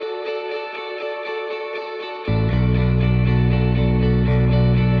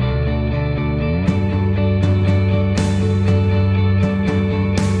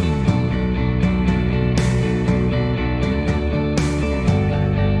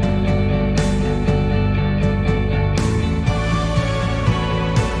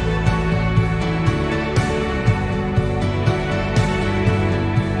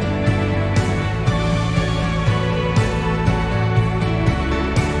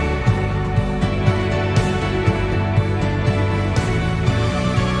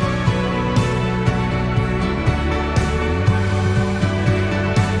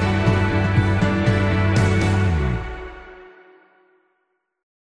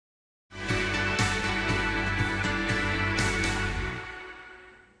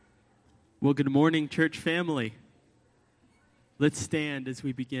Well, good morning, church family. Let's stand as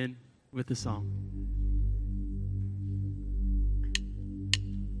we begin with the song.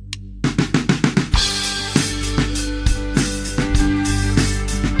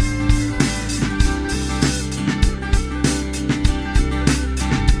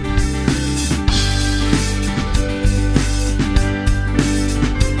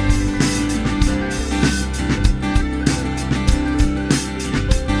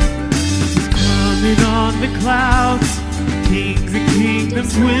 On the clouds, kings and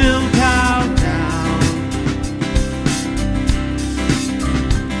kingdoms will bow down,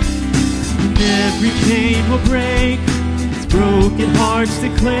 and every chain will break, as broken hearts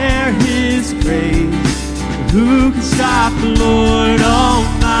declare His praise. Who can stop the Lord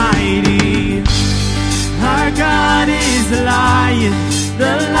Almighty? Our God is the Lion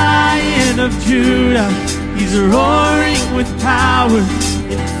of Judah. He's roaring with power,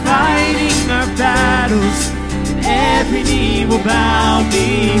 fighting our battles, and every knee will bow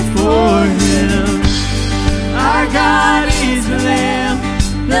before Him. Our God is the Lamb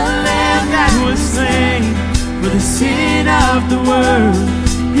that was slain for the sin of the world.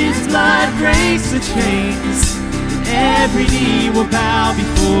 His blood breaks the chains, and every knee will bow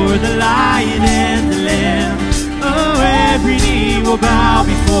before the Lion and the Lamb. Oh, every knee will bow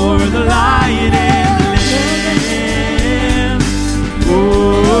before the Lion and the Lamb.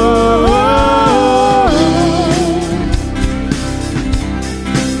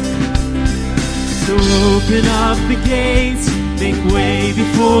 So open up the gates, make way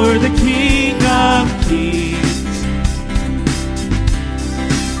before the King of Kings.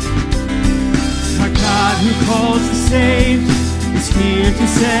 Our God who calls the saved is here to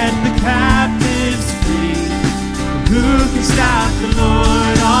set the captives free. Who can stop the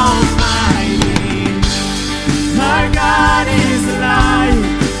Lord Almighty? Our God is the Lion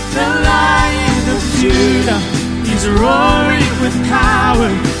of Judah. He's roaring with power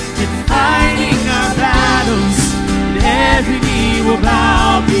and fighting our battles, and every knee will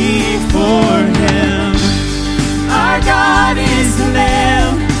bow before Him. Our God is the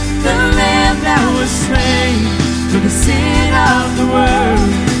Lamb that was slain for the sin of the world.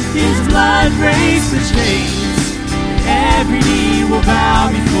 His blood breaks the chains, and every knee will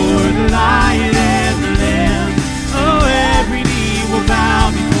bow before the Lion and the Lamb. Oh, every knee will bow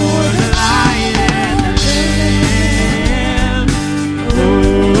before the Lion and the Lamb.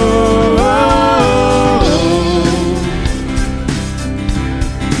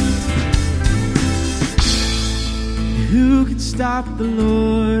 Who can stop the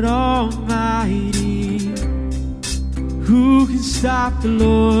Lord Almighty? Who can stop the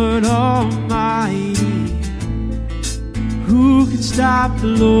Lord Almighty? Who can stop the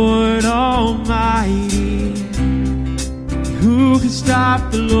Lord Almighty? Who can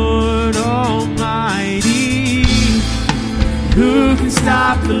stop the Lord Almighty? Who can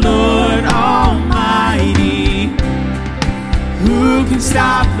stop the Lord Almighty? Who can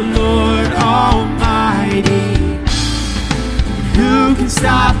stop the Lord Almighty? Who can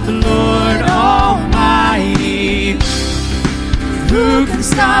stop the Lord Almighty? Who can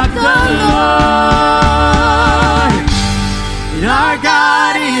stop the Lord? And our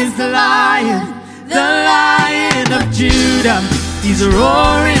God is the Lion of Judah. He's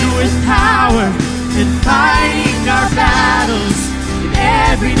roaring with power and fighting our battles, and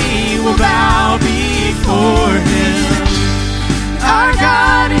every knee will bow before Him. Our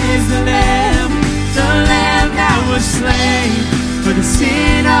God is the Lamb that was slain for the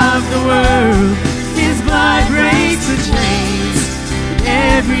sin of the world. His blood breaks the chains, and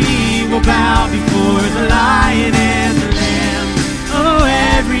every knee will bow before the Lion and the Lamb. Oh,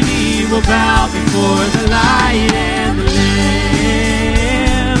 every knee will bow before the Lion and the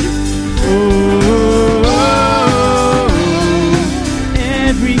Lamb.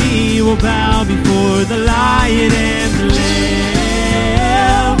 Every knee will bow before the Lion and the Lamb.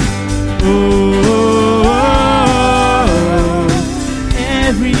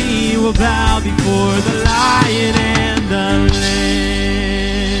 Every knee will bow before the Lion and the Lamb.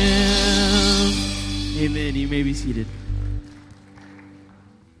 Amen. You may be seated.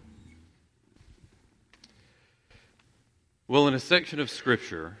 Well, in a section of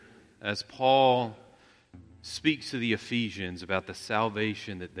Scripture, as Paul speaks to the Ephesians about the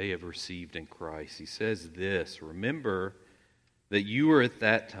salvation that they have received in Christ, he says this: remember that you were at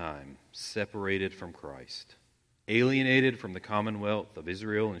that time separated from Christ, alienated from the commonwealth of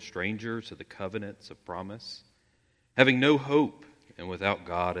Israel and strangers to the covenants of promise, having no hope and without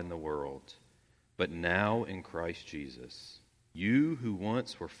God in the world. But now in Christ Jesus, you who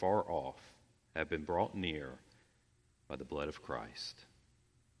once were far off have been brought near by the blood of Christ.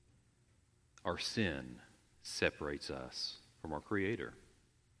 Our sin separates us from our Creator.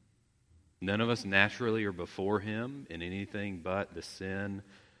 None of us naturally are before Him in anything but the sin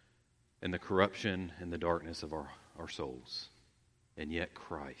and the corruption and the darkness of our souls. And yet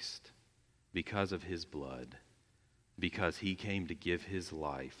Christ, because of His blood, because He came to give His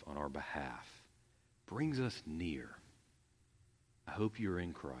life on our behalf, brings us near. I hope you're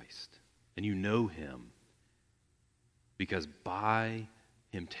in Christ and you know Him, because by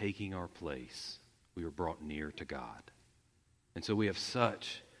Him taking our place, we were brought near to God. And so we have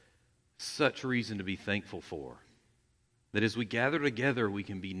such reason to be thankful for, that as we gather together, we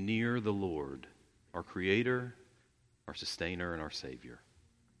can be near the Lord, our Creator, our Sustainer, and our Savior.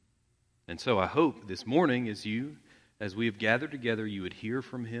 And so I hope this morning, as we have gathered together, you would hear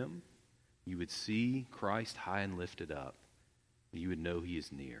from Him, you would see Christ high and lifted up, and you would know He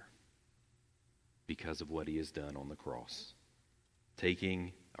is near because of what He has done on the cross,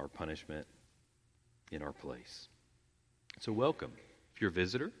 taking our punishment in our place. So welcome. If you're a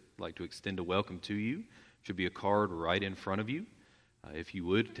visitor, I'd like to extend a welcome to you. Should be a card right in front of you. If you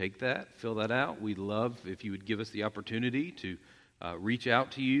would, take that, fill that out. We'd love if you would give us the opportunity to reach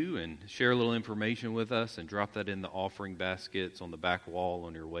out to you and share a little information with us and drop that in the offering baskets on the back wall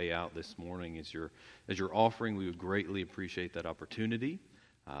on your way out this morning as your offering. We would greatly appreciate that opportunity.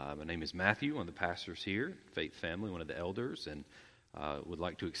 My name is Matthew. I'm the pastors here, Faith Family, one of the elders, and would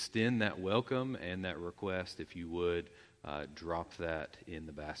like to extend that welcome and that request if you would drop that in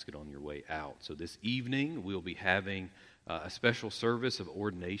the basket on your way out. So this evening we'll be having a special service of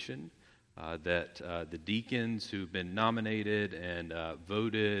ordination that the deacons who've been nominated and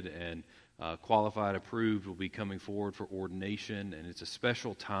voted and qualified, approved, will be coming forward for ordination, and it's a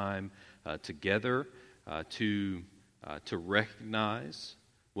special time together to recognize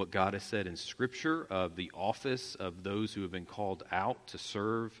what God has said in Scripture of the office of those who have been called out to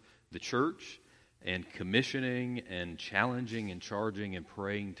serve the church, and commissioning and challenging and charging and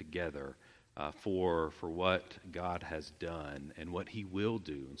praying together for what God has done and what He will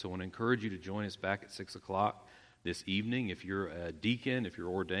do. And so I want to encourage you to join us back at 6 o'clock this evening. If you're a deacon, if you're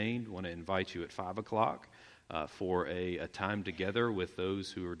ordained, I want to invite you at 5 o'clock for a time together with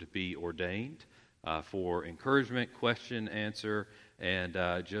those who are to be ordained for encouragement, question, answer, and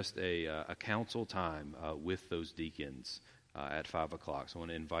just a council time with those deacons at 5 o'clock. So I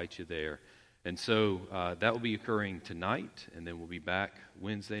want to invite you there. And so that will be occurring tonight, and then we'll be back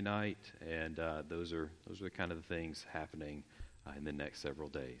Wednesday night, and those are the kind of the things happening in the next several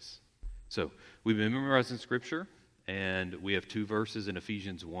days. So we've been memorizing Scripture, and we have 2 verses in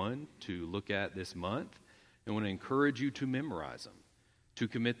Ephesians 1 to look at this month. I want to encourage you to memorize them, to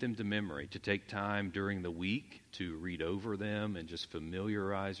commit them to memory, to take time during the week to read over them and just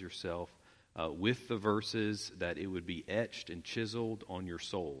familiarize yourself with the verses, that it would be etched and chiseled on your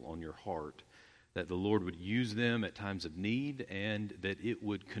soul, on your heart, that the Lord would use them at times of need, and that it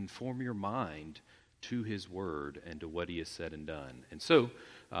would conform your mind to His Word and to what He has said and done. And so,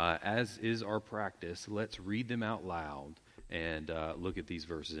 as is our practice, let's read them out loud and look at these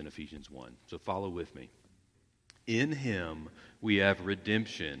verses in Ephesians 1. So follow with me. In Him we have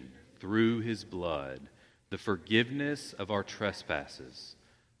redemption through His blood, the forgiveness of our trespasses,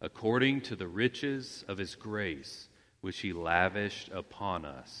 according to the riches of His grace, which He lavished upon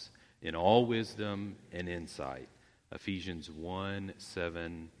us in all wisdom and insight. Ephesians 1,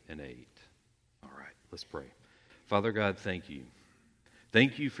 7, and 8. All right, let's pray. Father God, thank you.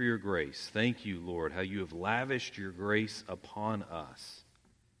 Thank you for your grace. Thank you, Lord, how you have lavished your grace upon us.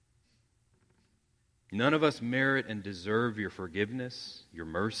 None of us merit and deserve your forgiveness, your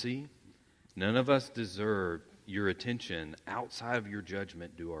mercy. None of us deserve your attention outside of your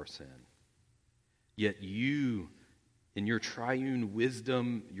judgment due our sin. Yet you, in your triune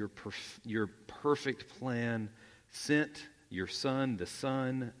wisdom, your perfect plan, sent your Son,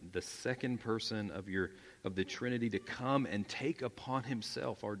 the second person of the Trinity, to come and take upon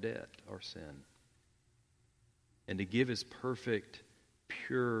Himself our debt, our sin, and to give His perfect,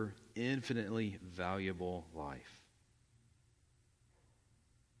 pure, infinitely valuable life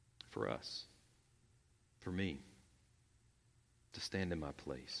for us, for me, to stand in my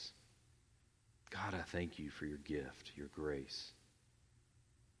place. God, I thank you for your gift, your grace.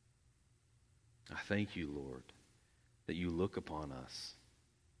 I thank you, Lord, that you look upon us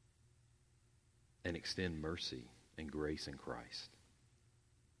and extend mercy and grace in Christ.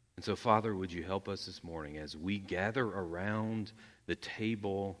 And so, Father, would you help us this morning as we gather around the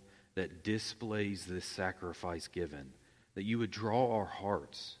table that displays this sacrifice given, that you would draw our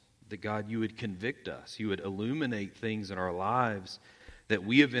hearts, that, God, you would convict us, you would illuminate things in our lives that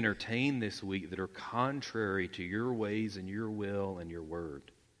we have entertained this week that are contrary to your ways and your will and your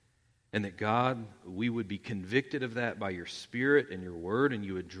word. And that, God, we would be convicted of that by your Spirit and your word, and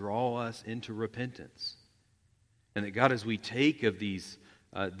you would draw us into repentance. And that, God, as we take of this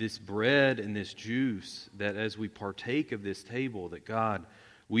bread and this juice, that as we partake of this table, that, God,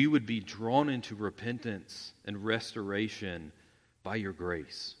 we would be drawn into repentance and restoration by your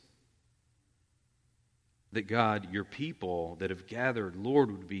grace. That, God, your people that have gathered,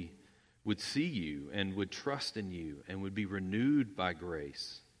 Lord, would see you and would trust in you and would be renewed by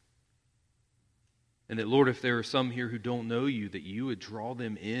grace. And that, Lord, if there are some here who don't know you, that you would draw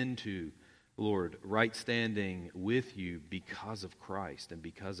them into, Lord, right standing with you because of Christ and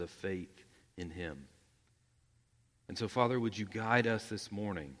because of faith in him. And so, Father, would you guide us this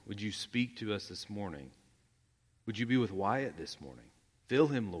morning? Would you speak to us this morning? Would you be with Wyatt this morning? Fill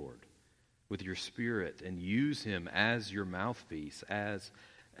him, Lord, with your Spirit and use him as your mouthpiece, as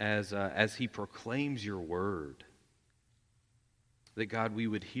he proclaims your word. That, God, we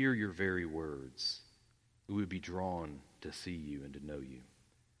would hear your very words. We would be drawn to see you and to know you.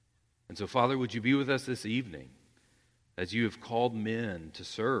 And so, Father, would you be with us this evening as you have called men to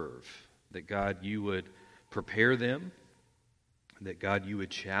serve, that, God, you would prepare them, that, God, you would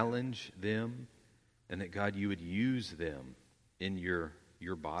challenge them, and that, God, you would use them in your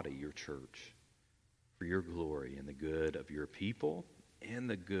body, your church, for your glory and the good of your people and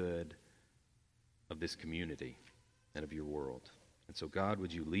the good of this community and of your world. And so, God,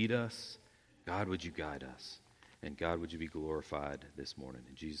 would you lead us? God, would you guide us? And God, would you be glorified this morning?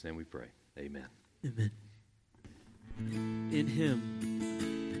 In Jesus' name we pray. Amen. Amen. In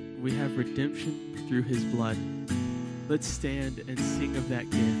him, we have redemption through his blood. Let's stand and sing of that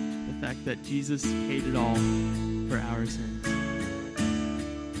gift, the fact that Jesus paid it all for our sins.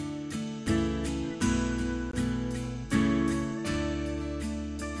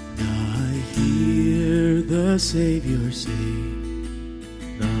 I hear the Savior say,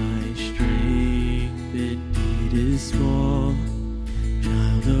 thy strength indeed is small.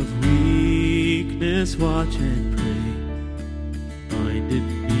 Child of weakness, watch and pray. Find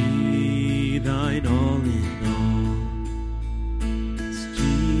in me thine all in all. As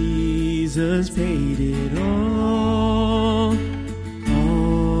Jesus paid it all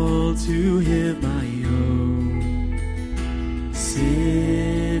to him I owe.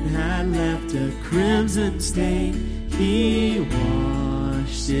 Sin had left a crimson stain, he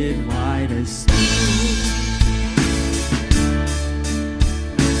washed it white as snow.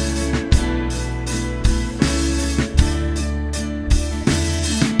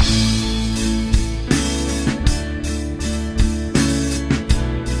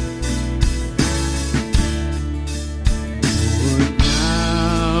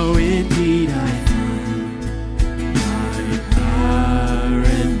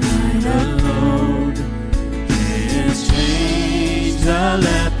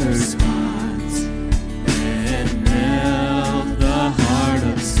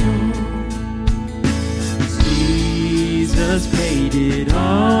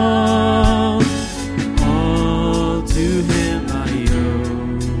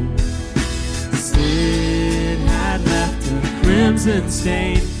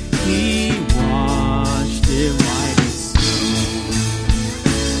 Stain, he washed it white as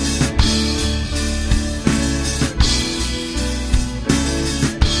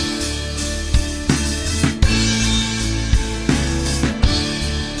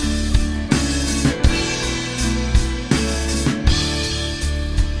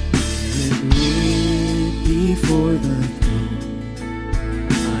and when before the throne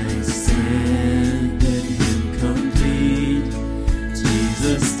I stand in him complete.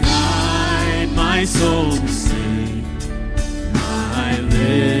 Jesus died my soul to save, my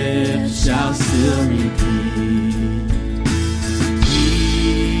lips shall still repeat.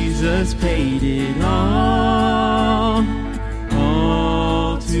 Jesus paid it all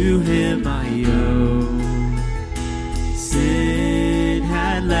to him I owe. Sin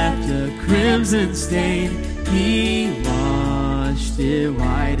had left a crimson stain, he washed it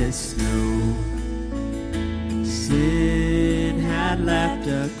white as snow. Sin had left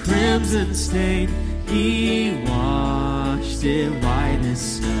a crimson stain, he washed it white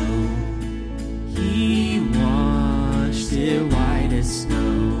as snow. He washed it white as snow.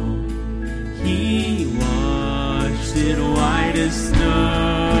 He washed it white as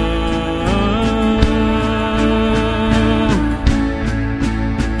snow.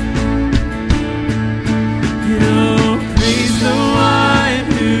 Praise the one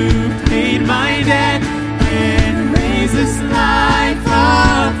who paid my debt and raised this life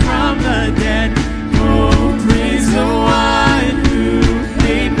up from the dead. Oh, praise the one who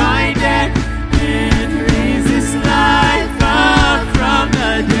paid my debt and raised this life up from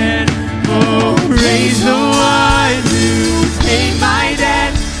the dead.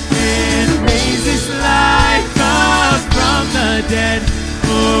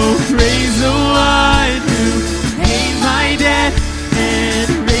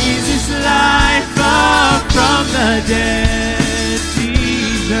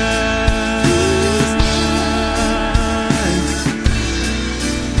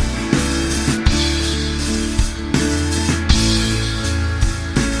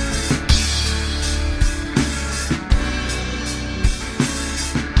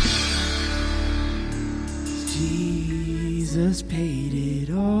 it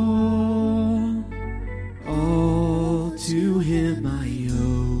all to him I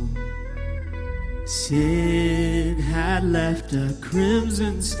owe. Sin had left a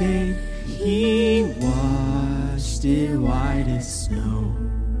crimson stain, he washed it white as snow.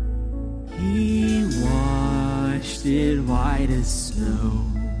 He washed it white as snow.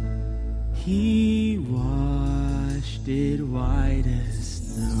 He washed it white as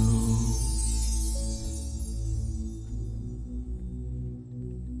snow.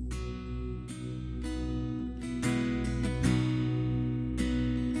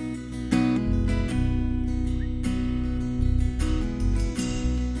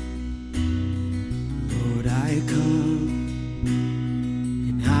 Lord, I come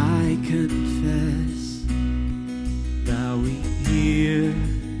and I confess, bowing here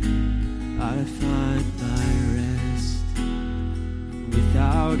I find my rest.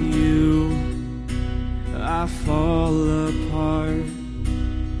 Without you, I fall apart.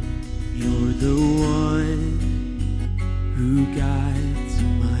 You're the one who guides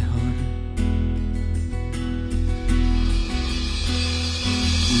my heart.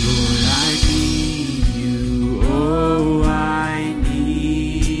 Lord, I need you. Oh, I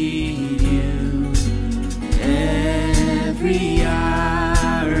need you. Every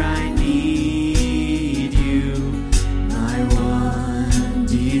hour I need you. My one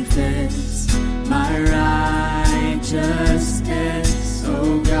defense, my righteousness.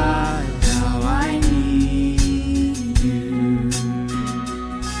 Oh God, how I need you.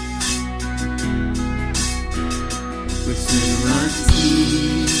 With sin runs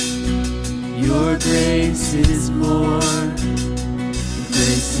deep, your grace is more.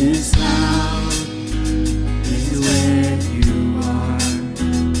 Grace is found in where you are.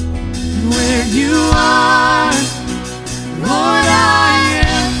 And where you are, Lord, I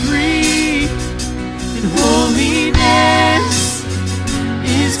am free. And holiness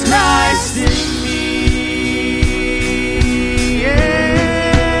is Christ in me.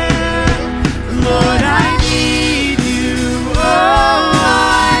 Yeah. Lord, I need you. Oh,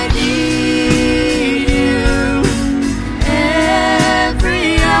 I need you.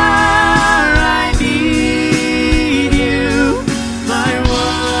 Every hour I need you. My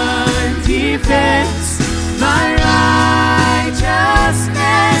one defense, my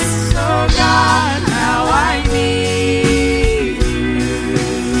righteousness. Oh God, how I need you.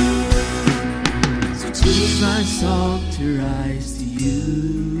 So teach my song to rise to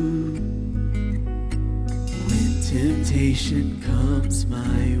you. When temptation comes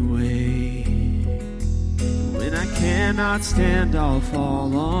my way, when I cannot stand, I'll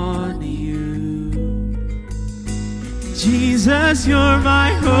fall on you. Jesus, you're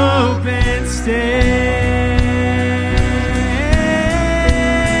my hope and stay.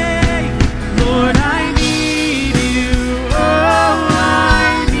 Lord, I need you. Oh,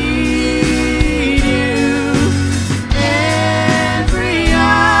 I need you. Every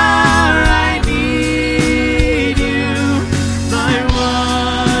hour I need you. My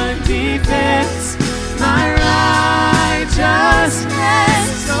one defense, my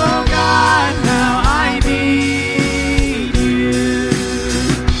righteousness. Oh God, how I need you.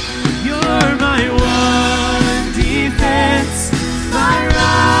 You're my one defense, my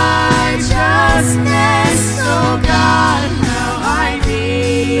righteousness. Oh God, how I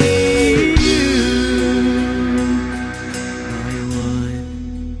need you. My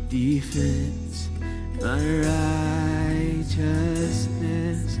one defense, my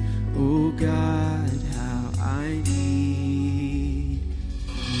righteousness. Oh God, how I need you.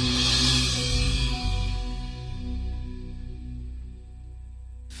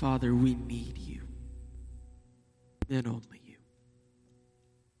 Father, we need you, and only you.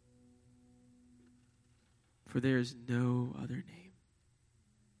 For there is no other name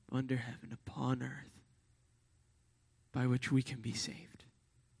under heaven, upon earth, by which we can be saved.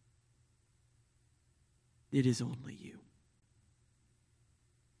 It is only you.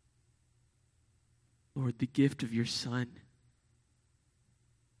 Lord, the gift of your Son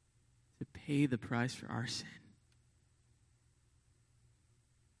to pay the price for our sin.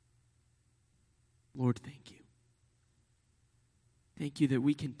 Lord, thank you. Thank you that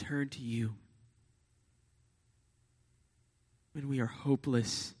we can turn to you when we are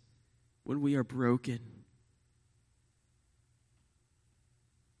hopeless, when we are broken,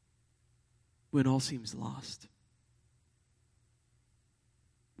 when all seems lost.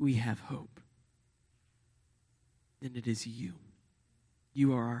 We have hope. And it is you.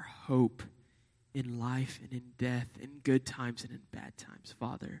 You are our hope in life and in death, in good times and in bad times.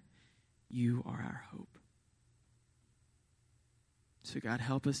 Father, you are our hope. So God,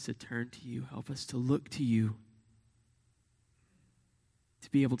 help us to turn to you. Help us to look to you.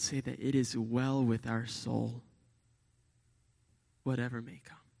 be able to say that it is well with our soul, whatever may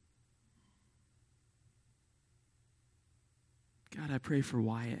come. God, I pray for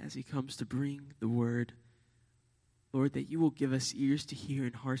Wyatt as he comes to bring the word. Lord, that you will give us ears to hear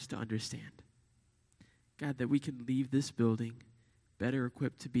and hearts to understand. God, that we can leave this building better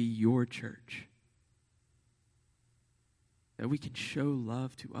equipped to be your church. That we can show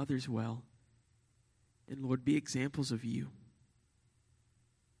love to others well. And Lord, be examples of you.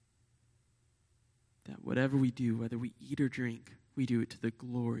 That whatever we do, whether we eat or drink, we do it to the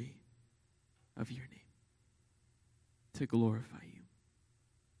glory of your name. To glorify you.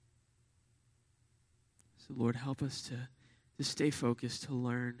 So Lord, help us to stay focused, to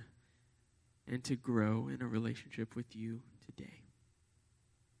learn, and to grow in a relationship with you today.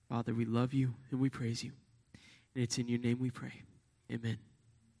 Father, we love you and we praise you. And it's in your name we pray. Amen.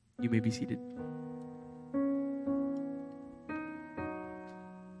 You may be seated.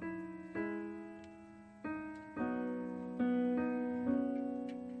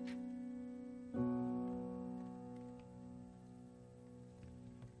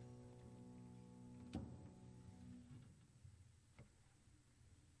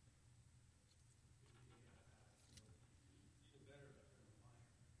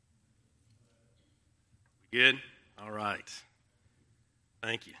 Good? All right.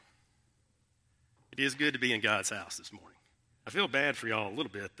 Thank you. It is good to be in God's house this morning. I feel bad for y'all a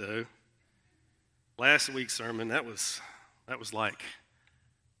little bit, though. Last week's sermon, that was like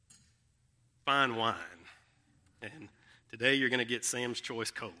fine wine. And today you're going to get Sam's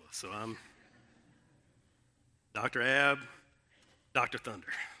Choice Cola. So I'm Dr. Ab, Dr. Thunder.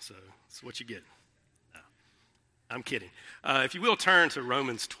 So that's what you get. No, I'm kidding. If you will turn to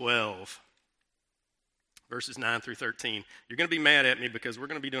Romans 12, verses 9 through 13. You're going to be mad at me because we're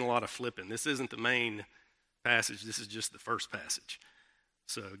going to be doing a lot of flipping. This isn't the main passage. This is just the first passage.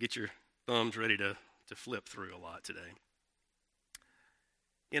 So get your thumbs ready to flip through a lot today.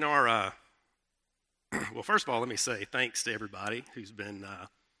 In our, well, first of all, let me say thanks to everybody who's been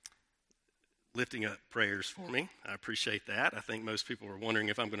lifting up prayers for me. I appreciate that. I think most people are wondering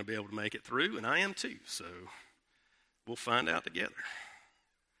if I'm going to be able to make it through, and I am too. So we'll find out together.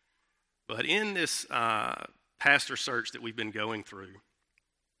 But in this pastor search that we've been going through,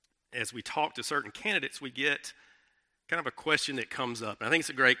 as we talk to certain candidates, we get kind of a question that comes up. And I think it's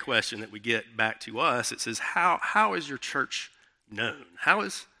a great question that we get back to us. It says, how is your church known? How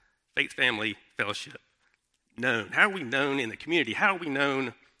is Faith Family Fellowship known? How are we known in the community? How are we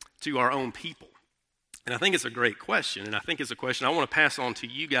known to our own people? And I think it's a great question, and I think it's a question I want to pass on to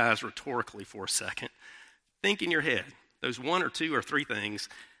you guys rhetorically for a second. Think in your head, those one or two or three things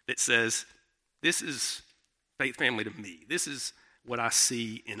that says, this is Faith Family to me. This is what I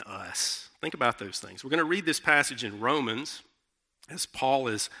see in us. Think about those things. We're going to read this passage in Romans as Paul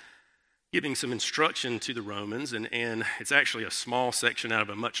is giving some instruction to the Romans, and it's actually a small section out of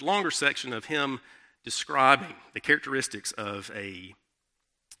a much longer section of him describing the characteristics of a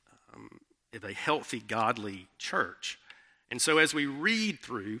healthy, godly church. And so as we read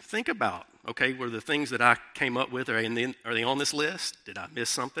through, think about, okay, were the things that I came up with, are they on this list? Did I miss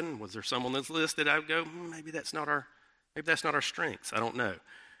something? Was there some on this list that I would go, maybe that's not our strengths. I don't know.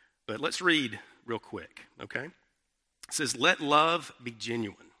 But let's read real quick, okay? It says, let love be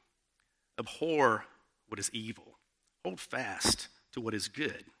genuine. Abhor what is evil. Hold fast to what is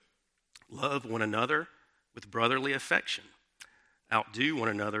good. Love one another with brotherly affection. Outdo one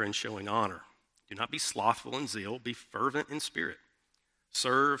another in showing honor. Do not be slothful in zeal. Be fervent in spirit.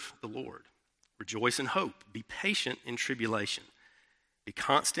 Serve the Lord. Rejoice in hope. Be patient in tribulation. Be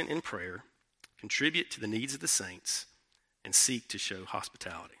constant in prayer. Contribute to the needs of the saints. And seek to show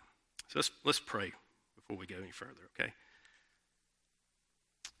hospitality. So let's pray before we go any further, okay?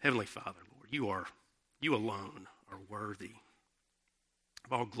 Heavenly Father, Lord, you alone are worthy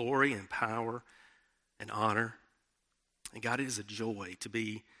of all glory and power and honor. And God, it is a joy to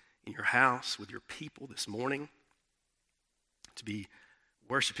be in your house with your people this morning, to be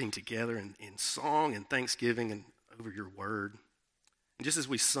worshiping together in song and thanksgiving and over your word. And just as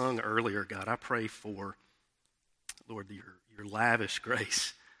we sung earlier, God, I pray for, Lord, your lavish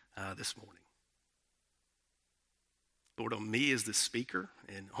grace this morning. Lord, on me as the speaker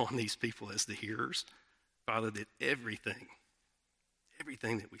and on these people as the hearers, Father, that everything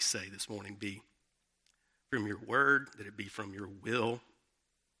that we say this morning be from your word, that it be from your will.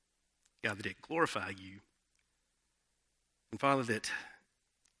 God, that it glorify you. And Father, that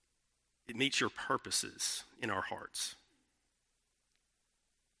it meets your purposes in our hearts.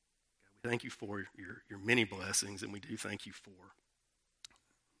 God, we thank you for your many blessings, and we do thank you for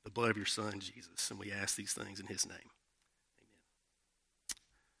the blood of your Son, Jesus. And we ask these things in his name.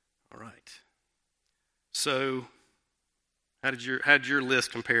 So, how did your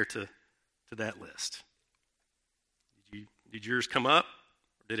list compare to that list? Did yours come up,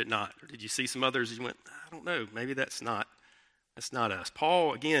 or did it not? Or did you see some others you went, I don't know, maybe that's not us.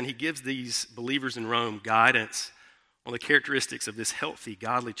 Paul, again, he gives these believers in Rome guidance on the characteristics of this healthy,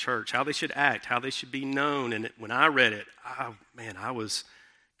 godly church, how they should act, how they should be known. And when I read it, I was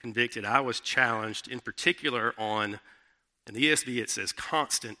convicted. I was challenged, in particular in the ESV it says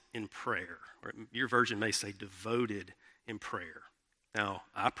constant in prayer, or your version may say devoted in prayer. Now,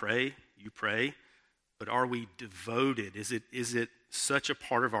 I pray, you pray, but are we devoted? Is it such a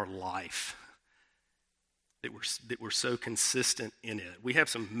part of our life that we're so consistent in it? We have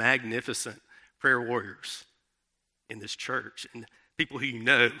some magnificent prayer warriors in this church, and people who you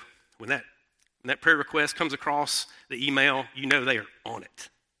know, when that prayer request comes across the email, you know they are on it,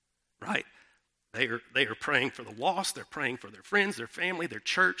 right? They are praying for the lost. They're praying for their friends, their family, their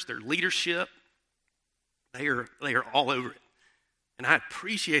church, their leadership. They are all over it. And I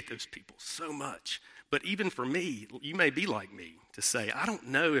appreciate those people so much. But even for me, you may be like me to say, I don't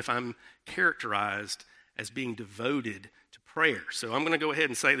know if I'm characterized as being devoted to prayer. So I'm going to go ahead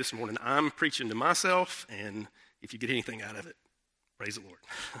and say this morning, I'm preaching to myself, and if you get anything out of it, praise the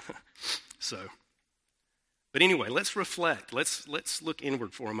Lord. But anyway, let's reflect. Let's look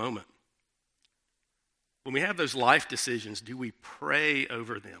inward for a moment. When we have those life decisions, do we pray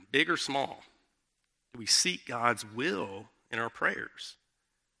over them, big or small? Do we seek God's will in our prayers?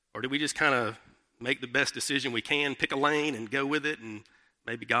 Or do we just kind of make the best decision we can, pick a lane and go with it, and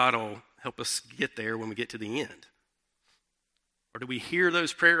maybe God will help us get there when we get to the end? Or do we hear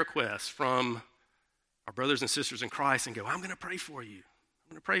those prayer requests from our brothers and sisters in Christ and go, I'm going to pray for you.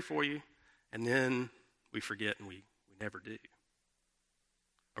 I'm going to pray for you. And then we forget and we never do.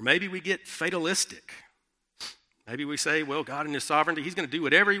 Or maybe we get fatalistic. Maybe we say, well, God in his sovereignty, he's going to do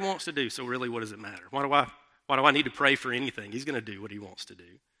whatever he wants to do. So really, what does it matter? Why do I need to pray for anything? He's going to do what he wants to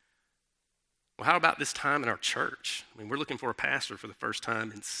do. Well, how about this time in our church? I mean, we're looking for a pastor for the first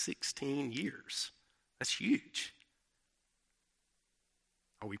time in 16 years. That's huge.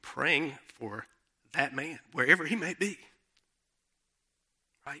 Are we praying for that man, wherever he may be?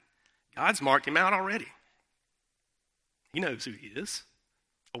 Right? God's marked him out already. He knows who he is.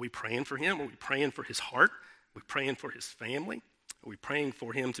 Are we praying for him? Are we praying for his heart? Are we praying for his family? Are we praying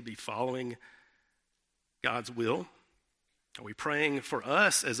for him to be following God's will? Are we praying for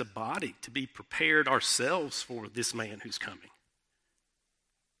us as a body to be prepared ourselves for this man who's coming?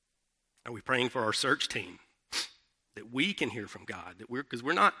 Are we praying for our search team that we can hear from God? Because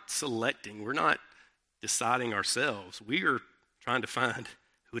we're not selecting, we're not deciding ourselves. We are trying to find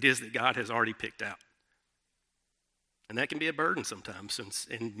who it is that God has already picked out. And that can be a burden sometimes.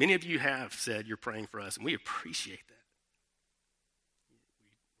 And many of you have said you're praying for us, and we appreciate that.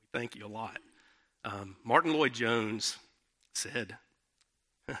 We thank you a lot. Martin Lloyd-Jones said,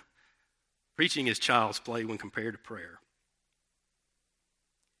 preaching is child's play when compared to prayer.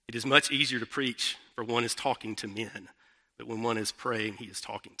 It is much easier to preach for one is talking to men, but when one is praying, he is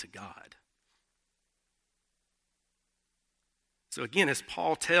talking to God. So again, as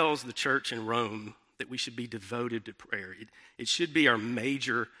Paul tells the church in Rome that we should be devoted to prayer, it should be a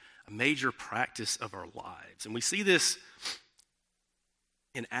major practice of our lives. And we see this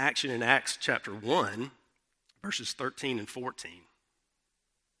in action in Acts chapter 1, verses 13 and 14.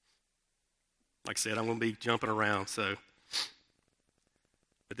 Like I said, I'm going to be jumping around,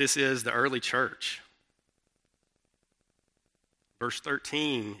 but this is the early church. Verse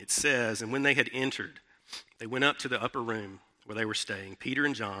 13, it says, and when they had entered, they went up to the upper room where they were staying, Peter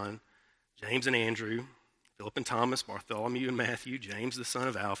and John, James and Andrew, Philip and Thomas, Bartholomew and Matthew, James the son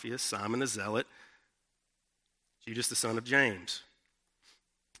of Alphaeus, Simon the Zealot, Judas the son of James.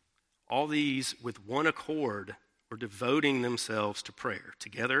 All these with one accord were devoting themselves to prayer,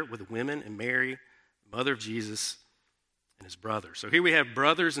 together with the women and Mary, mother of Jesus, and his brother. So here we have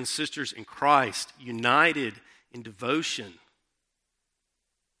brothers and sisters in Christ united in devotion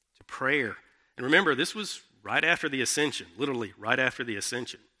to prayer. And remember, this was right after the ascension, literally right after the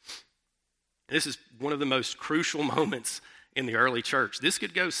ascension. And this is one of the most crucial moments in the early church. This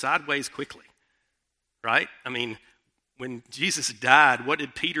could go sideways quickly, right? I mean, when Jesus died, what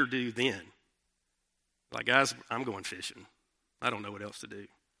did Peter do then? Like, guys, I'm going fishing. I don't know what else to do.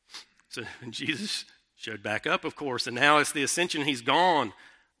 So Jesus showed back up, of course, and now it's the ascension. He's gone.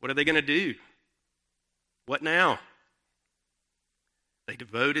 What are they going to do? What now? They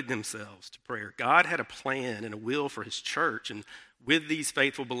devoted themselves to prayer. God had a plan and a will for his church, and with these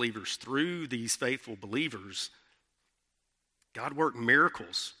faithful believers, through these faithful believers, God worked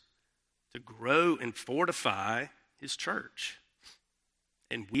miracles to grow and fortify his church.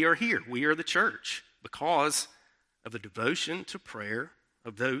 And we are here. We are the church. because of the devotion to prayer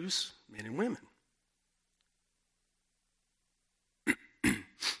of those men and women.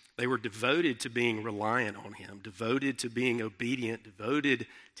 They were devoted to being reliant on him, devoted to being obedient, devoted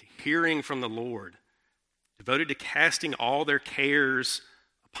to hearing from the Lord, devoted to casting all their cares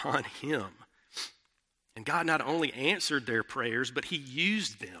upon him. And God not only answered their prayers, but he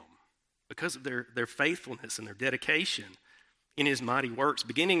used them because of their faithfulness and their dedication in his mighty works,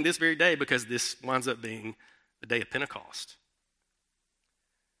 beginning this very day, because this winds up being the day of Pentecost.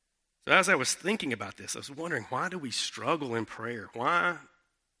 So as I was thinking about this, I was wondering, why do we struggle in prayer? Why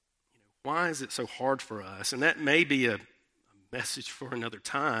is it so hard for us? And that may be a message for another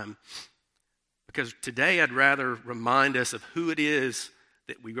time, because today I'd rather remind us of who it is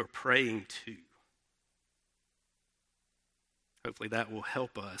that we are praying to. Hopefully that will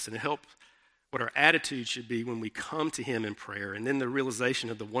help us and help what our attitude should be when we come to him in prayer, and then the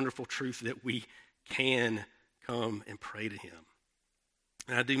realization of the wonderful truth that we can come and pray to him.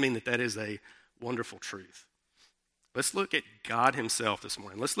 And I do mean that is a wonderful truth. Let's look at God himself this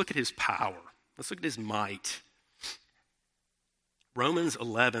morning. Let's look at his power. Let's look at his might. Romans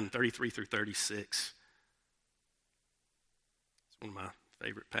 11:33-36. It's one of my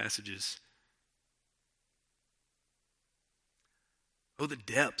favorite passages. Oh, the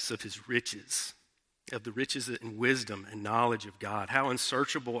depths of his riches, of the riches and wisdom and knowledge of God. How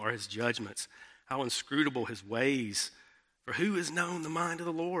unsearchable are his judgments, how inscrutable his ways. For who has known the mind of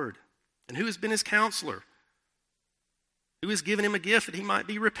the Lord? And who has been his counselor? Who has given him a gift that he might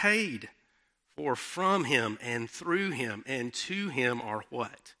be repaid? For from him and through him and to him are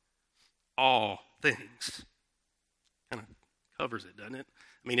what? All things. Kind of covers it, doesn't it?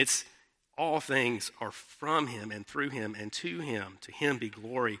 I mean, it's all things are from him and through him and to him. To him be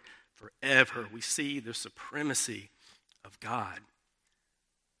glory forever. We see the supremacy of God.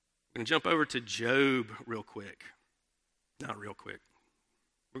 We're going to jump over to Job real quick. Not real quick.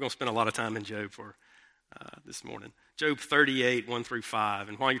 We're going to spend a lot of time in Job for this morning. Job 38, 1-5.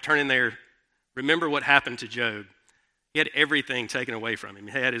 And while you're turning there, remember what happened to Job. He had everything taken away from him.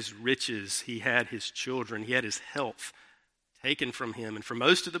 He had his riches. He had his children. He had his health taken from him. And for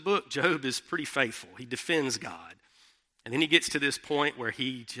most of the book, Job is pretty faithful. He defends God. And then he gets to this point where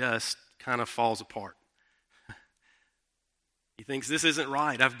he just kind of falls apart. He thinks, this isn't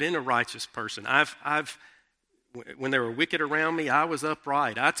right. I've been a righteous person. When there were wicked around me, I was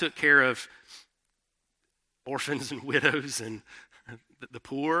upright. I took care of orphans and widows and the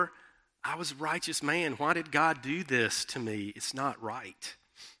poor. I was a righteous man. Why did God do this to me? It's not right.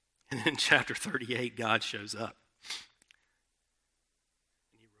 And in chapter 38, God shows up.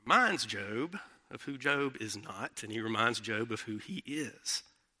 And he reminds Job of who Job is not, and he reminds Job of who he is.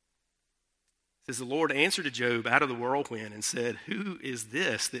 It says, the Lord answered to Job out of the whirlwind and said, who is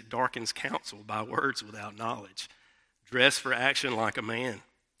this that darkens counsel by words without knowledge? Dress for action like a man.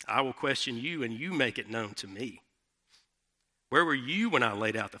 I will question you, and you make it known to me. Where were you when I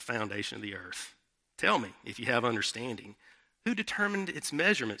laid out the foundation of the earth? Tell me, if you have understanding. Who determined its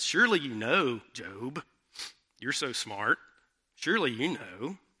measurements? Surely you know, Job. You're so smart. Surely you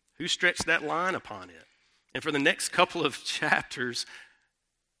know. Who stretched that line upon it? And for the next couple of chapters,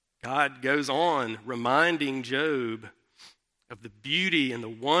 God goes on reminding Job of the beauty and the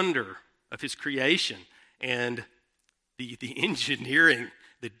wonder of his creation and the engineering,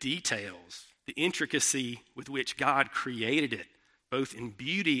 the details, the intricacy with which God created it, both in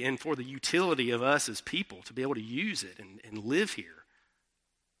beauty and for the utility of us as people to be able to use it and live here.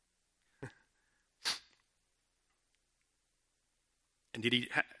 And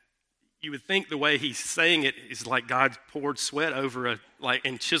you would think the way he's saying it is like God poured sweat over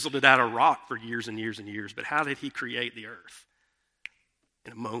and chiseled it out of rock for years and years and years. But how did he create the earth?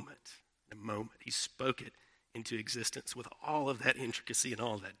 In a moment. In a moment. He spoke it into existence with all of that intricacy and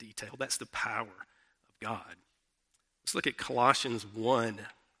all of that detail. That's the power of God. Let's look at Colossians 1,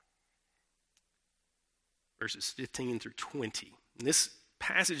 verses 15-20. And this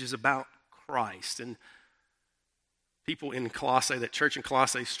passage is about Christ. And people in Colossae, that church in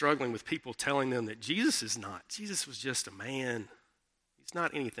Colossae, struggling with people telling them that Jesus is not. Jesus was just a man. He's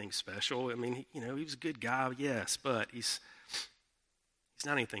not anything special. I mean, he was a good guy, yes, but he's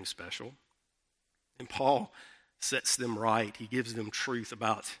not anything special. And Paul sets them right. He gives them truth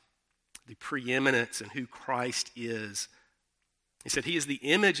about the preeminence and who Christ is. He said, he is the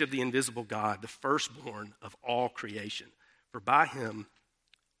image of the invisible God, the firstborn of all creation. For by him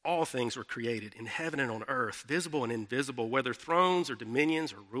all things were created in heaven and on earth, visible and invisible, whether thrones or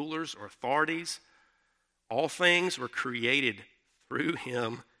dominions or rulers or authorities. All things were created through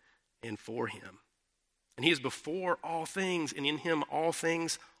him and for him. And he is before all things, and in him all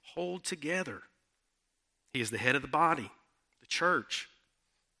things hold together. He is the head of the body, the church.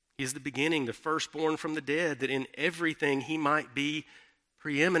 He is the beginning, the firstborn from the dead, that in everything he might be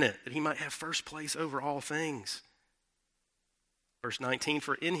preeminent, that he might have first place over all things. Verse 19,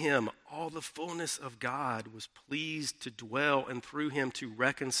 for in him all the fullness of God was pleased to dwell, and through him to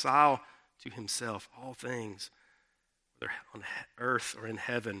reconcile to himself all things, whether on earth or in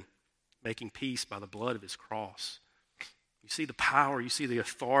heaven, making peace by the blood of his cross. You see the power, you see the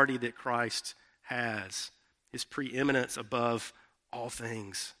authority that Christ has, his preeminence above all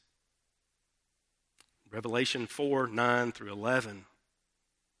things. Revelation 4, 9 through 11.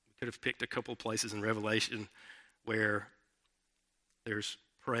 We could have picked a couple places in Revelation where there's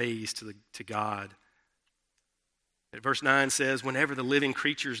praise to God. Verse 9 says, whenever the living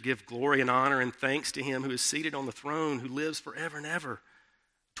creatures give glory and honor and thanks to him who is seated on the throne, who lives forever and ever.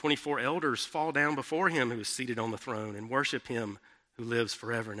 24 elders fall down before him who is seated on the throne and worship him who lives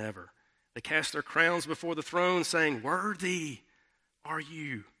forever and ever. They cast their crowns before the throne, saying, worthy are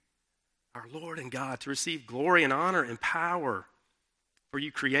you, our Lord and God, to receive glory and honor and power. For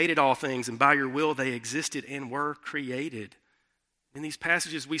you created all things, and by your will they existed and were created. In these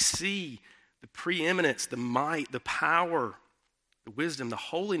passages we see the preeminence, the might, the power, the wisdom, the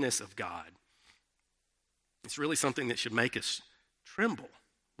holiness of God. It's really something that should make us tremble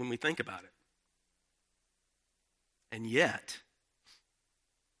when we think about it. And yet,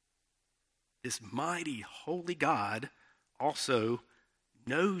 this mighty, holy God also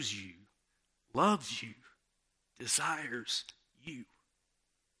knows you, loves you, desires you.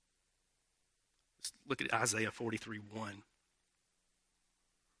 Let's look at Isaiah 43:1.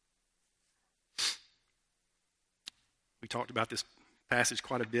 We talked about this passage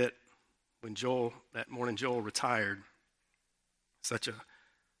quite a bit when that morning Joel retired. Such a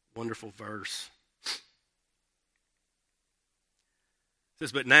wonderful verse. It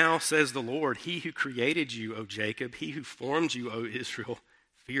says, but now, says the Lord, he who created you, O Jacob, he who formed you, O Israel,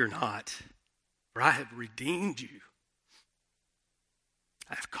 fear not, for I have redeemed you.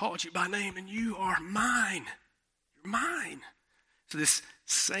 I have called you by name, and you are mine. You're mine. So this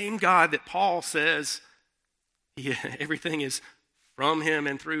same God that Paul says, everything is from him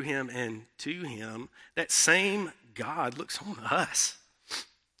and through him and to him, that same God looks on us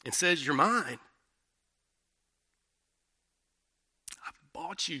and says, you're mine. I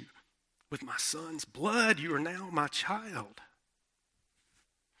bought you with my son's blood. You are now my child.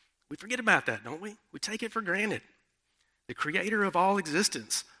 We forget about that, don't we? We take it for granted. The creator of all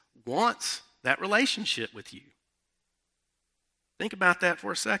existence wants that relationship with you. Think about that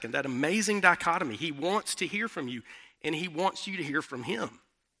for a second, that amazing dichotomy. He wants to hear from you, and he wants you to hear from him.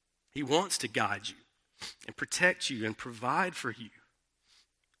 He wants to guide you and protect you and provide for you.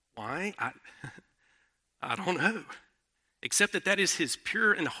 Why? I don't know. Except that is his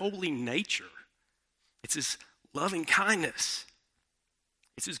pure and holy nature. It's his loving kindness.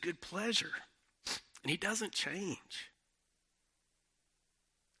 It's his good pleasure. And he doesn't change.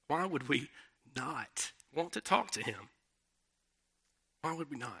 Why would we not want to talk to him? Why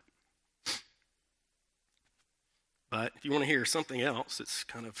would we not? But if you want to hear something else, it's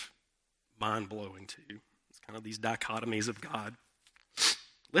kind of mind-blowing too. It's kind of these dichotomies of God.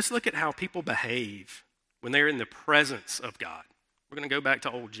 Let's look at how people behave when they're in the presence of God. We're going to go back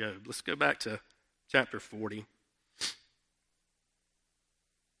to old Job. Let's go back to chapter 40.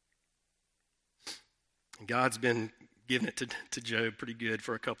 And God's been giving it to Job pretty good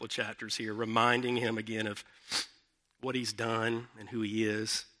for a couple of chapters here, reminding him again of what he's done and who he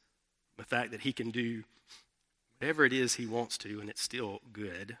is, the fact that he can do whatever it is he wants to, and it's still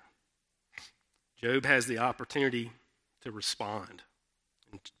good. Job has the opportunity to respond.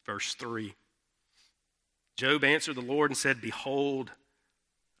 In verse 3, Job answered the Lord and said, behold,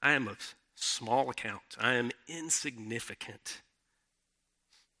 I am of small account. I am insignificant.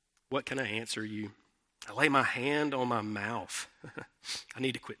 What can I answer you? I lay my hand on my mouth. I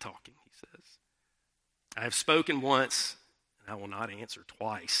need to quit talking, he says. I have spoken once, and I will not answer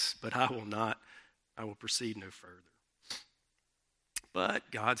twice, but I will proceed no further. But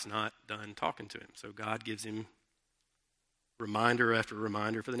God's not done talking to him, so God gives him reminder after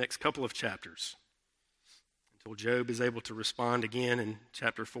reminder for the next couple of chapters until Job is able to respond again in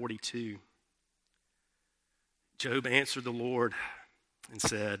chapter 42. Job answered the Lord and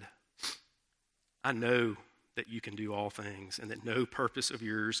said, I know that you can do all things and that no purpose of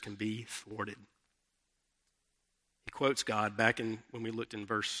yours can be thwarted. He quotes God back when we looked in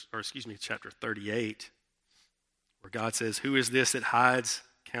chapter 38, where God says, who is this that hides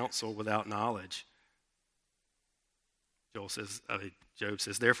counsel without knowledge? Job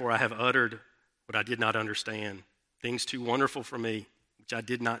says, therefore I have uttered what I did not understand, things too wonderful for me, which I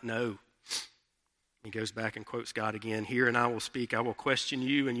did not know. He goes back and quotes God again. Hear and I will speak. I will question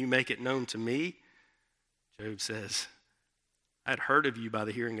you and you make it known to me. Job says, I had heard of you by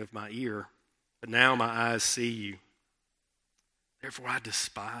the hearing of my ear, but now my eyes see you. Therefore I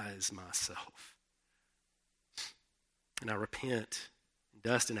despise myself. And I repent in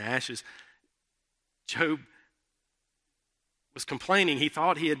dust and ashes. Job was complaining. He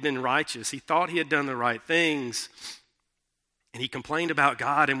thought he had been righteous. He thought he had done the right things. And he complained about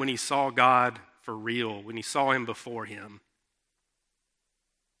God, and when he saw God for real, when he saw him before him,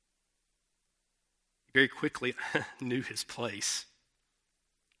 he very quickly knew his place.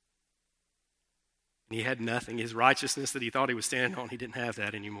 And he had nothing. His righteousness that he thought he was standing on, he didn't have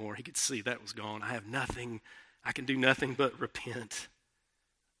that anymore. He could see that was gone. I have nothing. I can do nothing but repent.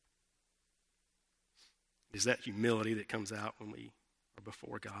 It is that humility that comes out when we are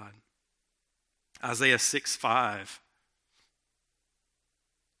before God. Isaiah 6:5. I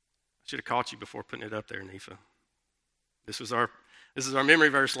should have caught you before putting it up there, Nefa. This is our memory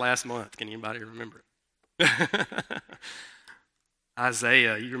verse last month. Can anybody remember it?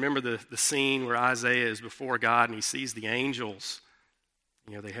 Isaiah, you remember the scene where Isaiah is before God and he sees the angels.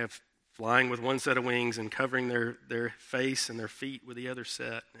 You know, they have flying with one set of wings and covering their face and their feet with the other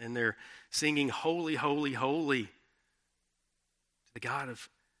set. And they're singing, holy, holy, holy to the God of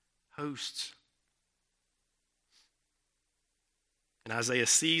hosts. And Isaiah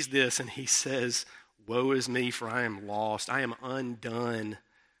sees this and he says, woe is me, for I am lost. I am undone.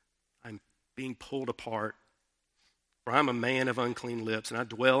 I'm being pulled apart. For I am a man of unclean lips, and I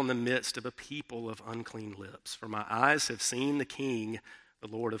dwell in the midst of a people of unclean lips. For my eyes have seen the King, the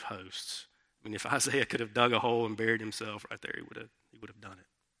Lord of hosts. I mean, if Isaiah could have dug a hole and buried himself right there, he would have done it.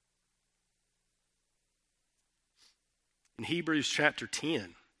 In Hebrews chapter 10, we're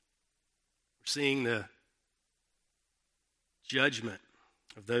seeing the judgment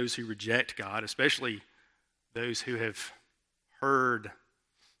of those who reject God, especially those who have heard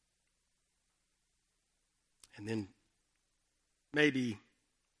and then maybe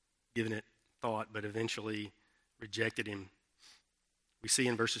given it thought, but eventually rejected him. We see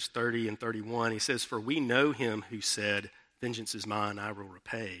in verses 30 and 31, he says, for we know him who said, vengeance is mine, I will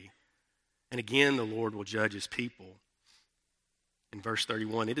repay. And again, the Lord will judge his people. In verse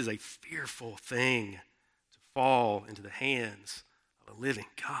 31, it is a fearful thing to fall into the hands of a living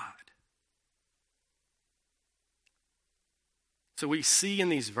God. So we see in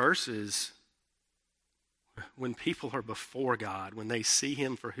these verses, when people are before God, when they see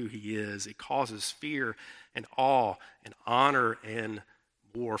him for who he is, it causes fear and awe and honor and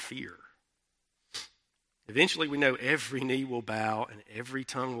more fear. Eventually we know every knee will bow and every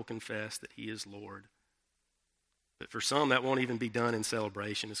tongue will confess that he is Lord. But for some, that won't even be done in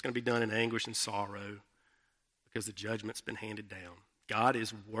celebration. It's going to be done in anguish and sorrow because the judgment's been handed down. God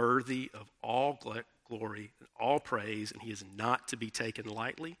is worthy of all glory and all praise, and he is not to be taken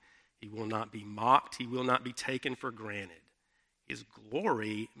lightly. He will not be mocked. He will not be taken for granted. His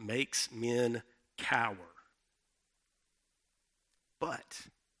glory makes men cower. But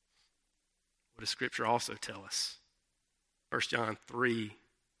what does Scripture also tell us? 1 John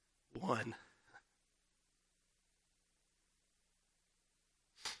 3:1.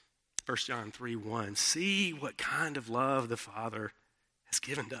 1 John 3:1. See what kind of love the Father has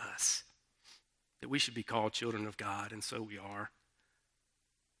given to us, that we should be called children of God, and so we are.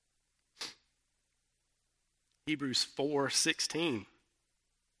 Hebrews 4:16.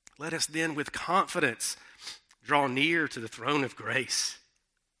 Let us then with confidence draw near to the throne of grace,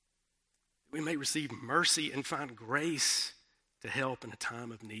 that we may receive mercy and find grace to help in a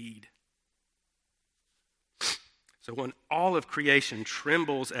time of need. So when all of creation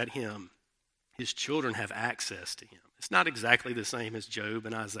trembles at him, his children have access to him. It's not exactly the same as Job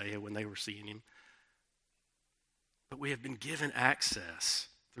and Isaiah when they were seeing him. But we have been given access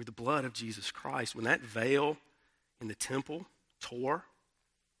through the blood of Jesus Christ. When that veil in the temple tore,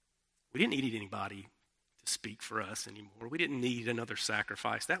 we didn't need anybody to speak for us anymore. We didn't need another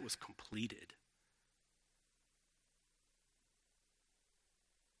sacrifice. That was completed.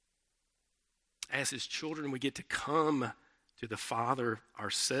 As his children, we get to come to the Father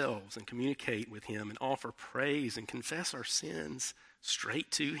ourselves and communicate with him and offer praise and confess our sins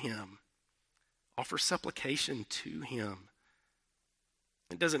straight to him. Offer supplication to him.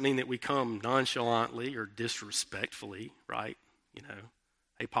 It doesn't mean that we come nonchalantly or disrespectfully, right? You know,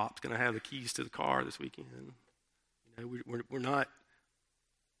 hey, Pop's going to have the keys to the car this weekend. You know, we're not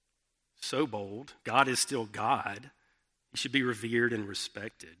so bold. God is still God. He should be revered and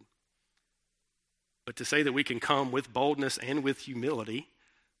respected. But to say that we can come with boldness and with humility,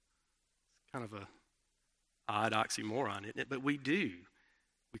 it's kind of a odd oxymoron, isn't it? But we do.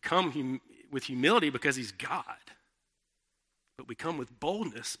 We come with humility because he's God. But we come with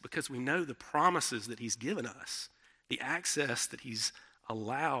boldness because we know the promises that he's given us, the access that he's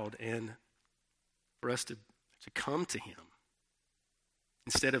allowed, and for us to come to him.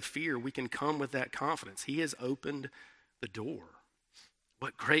 Instead of fear, we can come with that confidence. He has opened the door.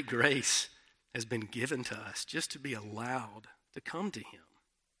 What great grace has been given to us just to be allowed to come to him.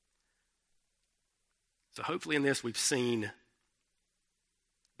 So hopefully in this we've seen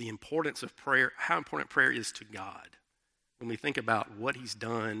the importance of prayer, how important prayer is to God when we think about what he's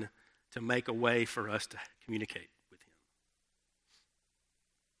done to make a way for us to communicate with him.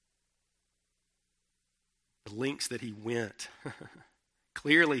 The lengths that he went.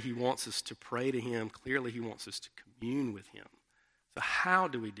 Clearly he wants us to pray to him. Clearly he wants us to commune with him. So how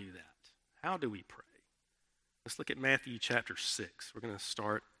do we do that? How do we pray? Let's look at Matthew chapter 6. We're going to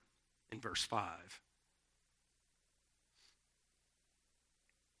start in verse 5.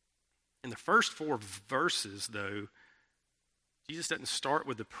 In the first 4 verses, though, Jesus doesn't start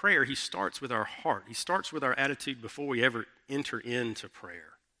with the prayer. He starts with our heart. He starts with our attitude before we ever enter into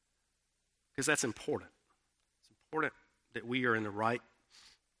prayer. Because that's important. It's important that we are in the right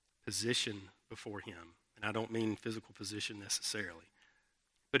position before him. And I don't mean physical position necessarily.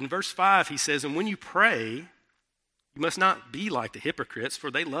 But in verse 5, he says, "And when you pray, you must not be like the hypocrites,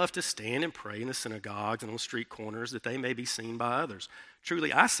 for they love to stand and pray in the synagogues and on street corners, that they may be seen by others.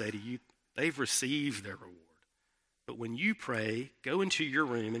 Truly, I say to you, they've received their reward. But when you pray, go into your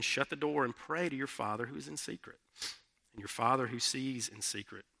room and shut the door and pray to your Father who is in secret. And your Father who sees in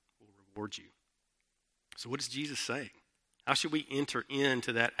secret will reward you." So what is Jesus saying? How should we enter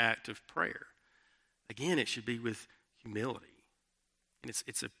into that act of prayer? Again, it should be with humility. And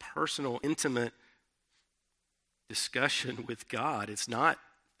it's a personal, intimate discussion with God. It's not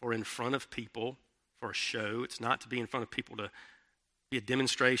for in front of people for a show. It's not to be in front of people to be a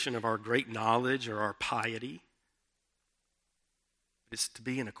demonstration of our great knowledge or our piety. It's to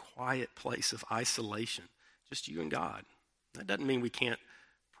be in a quiet place of isolation, just you and God. That doesn't mean we can't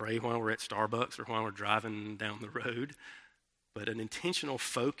pray while we're at Starbucks or while we're driving down the road. But an intentional,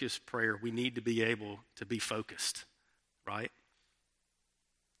 focused prayer, we need to be able to be focused, right?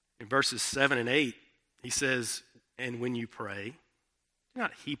 In verses 7 and 8, he says, "And when you pray, do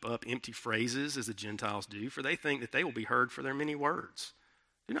not heap up empty phrases as the Gentiles do, for they think that they will be heard for their many words.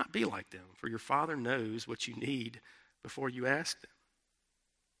 Do not be like them, for your Father knows what you need before you ask them."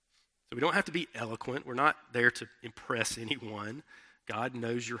 So we don't have to be eloquent. We're not there to impress anyone. God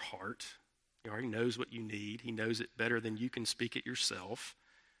knows your heart. He already knows what you need. He knows it better than you can speak it yourself.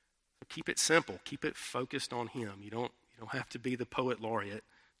 So keep it simple. Keep it focused on him. You don't have to be the poet laureate.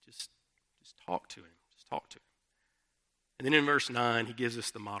 Just talk to him. Just talk to him. And then in verse 9, he gives us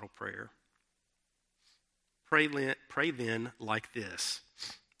the model prayer. Pray then like this: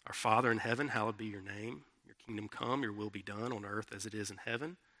 "Our Father in heaven, hallowed be your name. Your kingdom come, your will be done on earth as it is in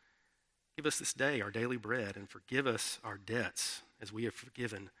heaven. Give us this day our daily bread, and forgive us our debts as we have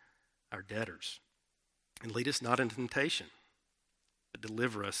forgiven our debtors. And lead us not into temptation, but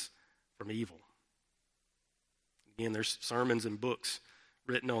deliver us from evil." Again, there's sermons and books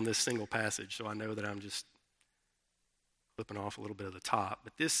written on this single passage, so I know that I'm just flipping off a little bit of the top.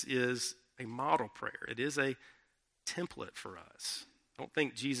 But this is a model prayer. It is a template for us. I don't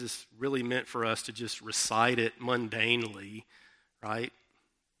think Jesus really meant for us to just recite it mundanely, right?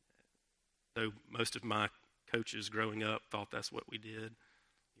 Though most of my coaches growing up thought that's what we did.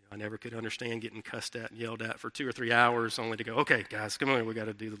 I never could understand getting cussed at and yelled at for 2 or 3 hours only to go, "Okay, guys, come on, we got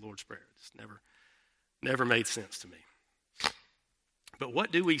to do the Lord's Prayer." It just never made sense to me. But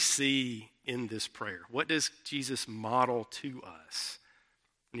what do we see in this prayer? What does Jesus model to us?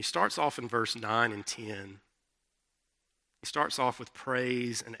 And he starts off in verse 9 and 10. He starts off with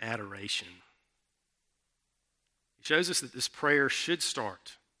praise and adoration. He shows us that this prayer should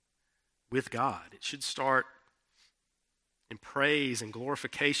start with God. It should start in praise and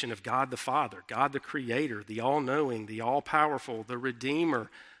glorification of God the Father, God the Creator, the all-knowing, the all-powerful, the Redeemer.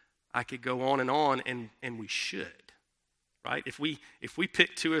 I could go on, and we should, right? If we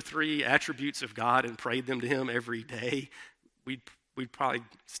picked 2 or 3 attributes of God and prayed them to him every day, we'd probably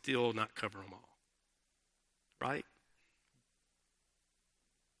still not cover them all, right?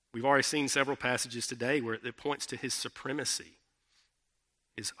 We've already seen several passages today where it points to his supremacy,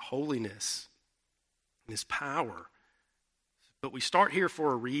 his holiness, and his power. But we start here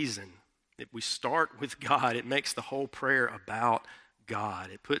for a reason. If we start with God, it makes the whole prayer about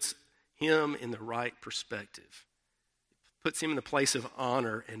God. It puts him in the right perspective. It puts him in the place of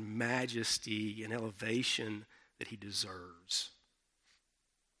honor and majesty and elevation that he deserves.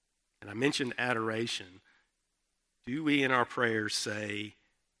 And I mentioned adoration. Do we in our prayers say,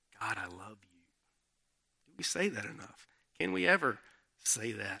 God, I love you. Do we say that enough? Can we ever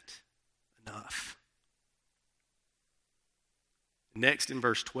say that enough? Next, in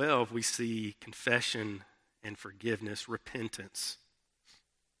verse 12, we see confession and forgiveness, repentance.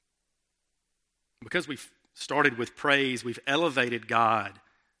 Because we've started with praise, we've elevated God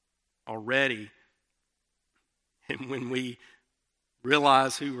already. And when we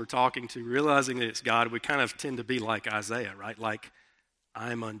realize who we're talking to, realizing that it's God, we kind of tend to be like Isaiah, right? Like,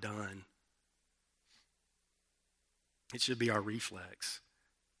 I'm undone. It should be our reflex.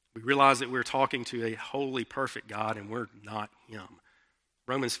 We realize that we're talking to a holy, perfect God, and we're not him.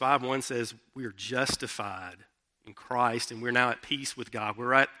 Romans 5:1 says we are justified in Christ, and we're now at peace with God.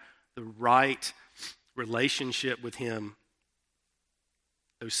 We're at the right relationship with him.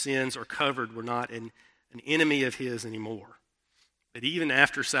 Those sins are covered. We're not an enemy of his anymore. But even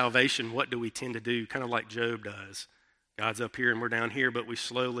after salvation, what do we tend to do? Kind of like Job does. God's up here and we're down here, but we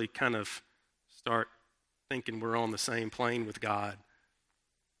slowly kind of start thinking we're on the same plane with God.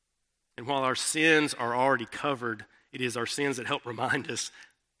 And while our sins are already covered, it is our sins that help remind us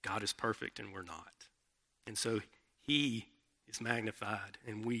God is perfect and we're not. And so he is magnified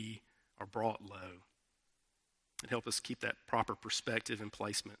and we are brought low. It helps us keep that proper perspective and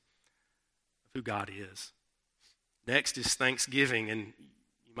placement of who God is. Next is thanksgiving, and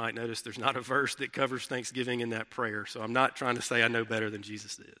you might notice there's not a verse that covers thanksgiving in that prayer, so I'm not trying to say I know better than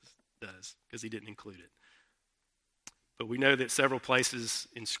Jesus does, because he didn't include it. But we know that several places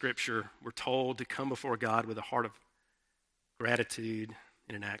in Scripture we're told to come before God with a heart of gratitude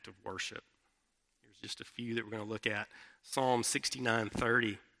and an act of worship. Here's just a few that we're going to look at. Psalm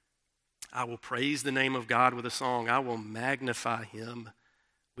 69:30. I will praise the name of God with a song. I will magnify him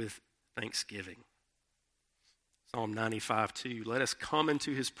with thanksgiving. Psalm 95:2. Let us come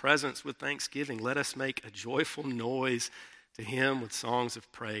into his presence with thanksgiving. Let us make a joyful noise to him with songs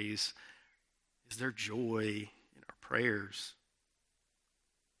of praise. Is there joy in our prayers?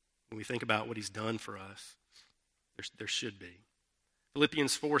 When we think about what he's done for us, there should be.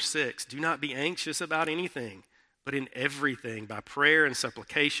 Philippians 4:6. Do not be anxious about anything, but in everything, by prayer and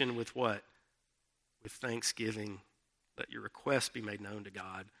supplication, with what? With thanksgiving, let your requests be made known to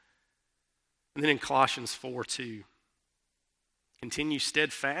God. And then in Colossians 4:2, continue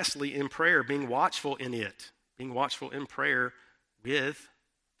steadfastly in prayer, being watchful in it, being watchful in prayer with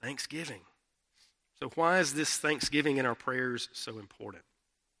thanksgiving. So why is this thanksgiving in our prayers so important?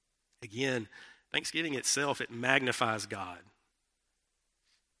 Again, thanksgiving itself, it magnifies God.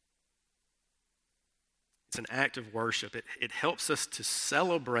 It's an act of worship. It helps us to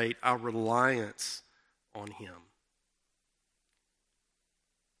celebrate our reliance on him.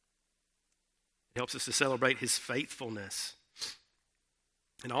 It helps us to celebrate his faithfulness.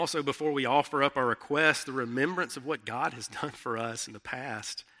 And also, before we offer up our request, the remembrance of what God has done for us in the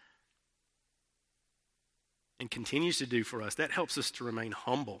past and continues to do for us, that helps us to remain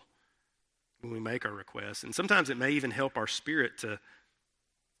humble when we make our requests. And sometimes it may even help our spirit to,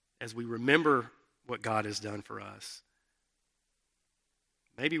 as we remember what God has done for us,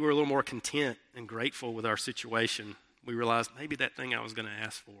 maybe we're a little more content and grateful with our situation. We realize maybe that thing I was going to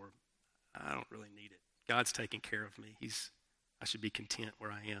ask for, I don't really need it. God's taking care of me. I should be content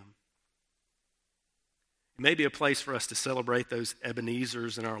where I am. It may be a place for us to celebrate those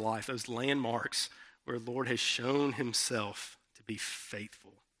Ebenezers in our life, those landmarks where the Lord has shown himself to be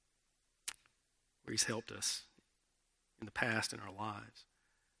faithful, where he's helped us in the past in our lives.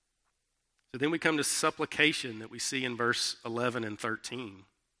 So then we come to supplication that we see in verse 11 and 13.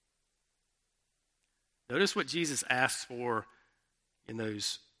 Notice what Jesus asks for in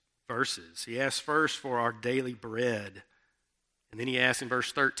those verses. He asks first for our daily bread. And then he asks in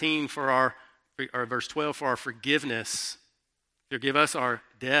verse 13 for verse 12 for our forgiveness. Forgive us our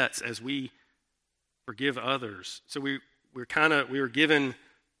debts as we forgive others. So we're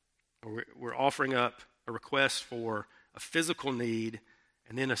offering up a request for a physical need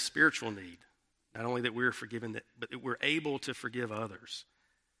and then a spiritual need. Not only that we're forgiven, but that we're able to forgive others.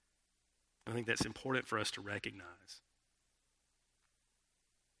 I think that's important for us to recognize.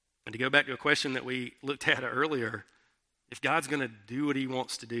 And to go back to a question that we looked at earlier, if God's going to do what he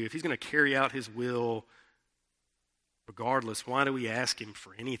wants to do, if he's going to carry out his will regardless, why do we ask him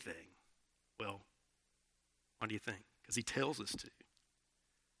for anything? Well, why do you think? Because he tells us to.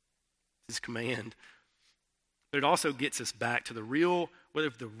 It's his command. But it also gets us back to the real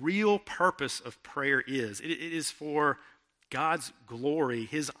purpose of prayer is. It is for God's glory,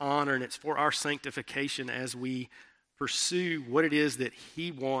 his honor, and it's for our sanctification as we pursue what it is that he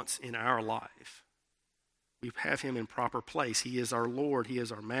wants in our life. We have him in proper place. He is our Lord. He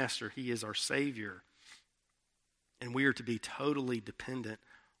is our master. He is our Savior. And we are to be totally dependent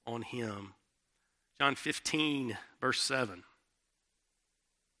on him. John 15, verse 7.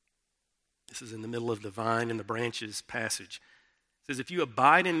 This is in the middle of the vine and the branches passage. It says, if you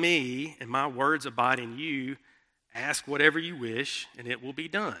abide in me and my words abide in you, ask whatever you wish and it will be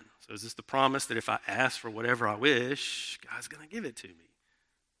done. So is this the promise that if I ask for whatever I wish, God's going to give it to me?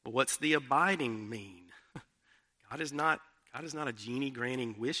 But what's the abiding mean? God is not a genie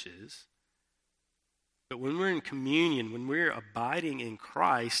granting wishes. But when we're in communion, when we're abiding in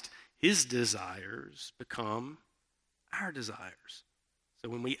Christ, his desires become our desires. So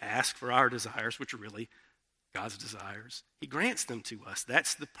when we ask for our desires, which are really God's desires, he grants them to us.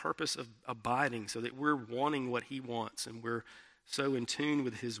 That's the purpose of abiding, so that we're wanting what he wants and we're so in tune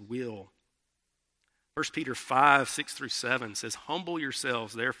with his will. 1 Peter 5, 6 through 7 says, humble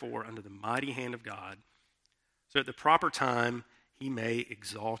yourselves, therefore, under the mighty hand of God, so at the proper time he may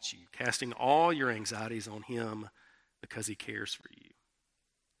exalt you, casting all your anxieties on him because he cares for you.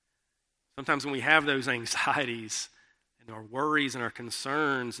 Sometimes when we have those anxieties and our worries and our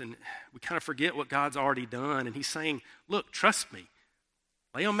concerns, and we kind of forget what God's already done, and he's saying, look, trust me.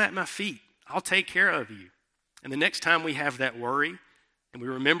 Lay them at my feet. I'll take care of you. And the next time we have that worry, and we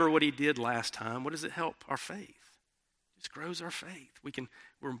remember what he did last time, what does it help? Our faith. It just grows our faith.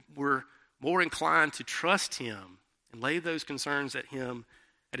 We're more inclined to trust him and lay those concerns at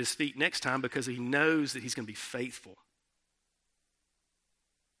his feet next time, because he knows that he's going to be faithful.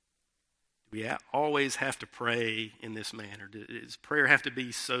 Do we always have to pray in this manner? Does prayer have to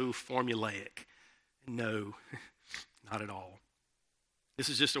be so formulaic? No, not at all. This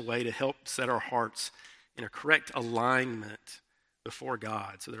is just a way to help set our hearts in a correct alignment before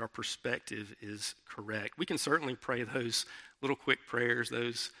God so that our perspective is correct. We can certainly pray those little quick prayers,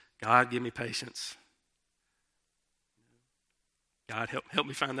 those, God, give me patience. God, help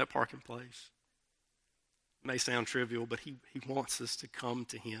me find that parking place. It may sound trivial, but he wants us to come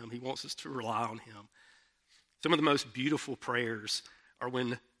to him. He wants us to rely on him. Some of the most beautiful prayers are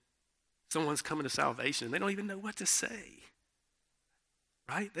when someone's coming to salvation and they don't even know what to say.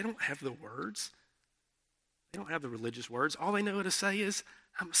 Right? They don't have the words. They don't have the religious words. All they know how to say is,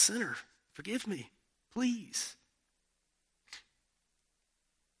 I'm a sinner. Forgive me, please.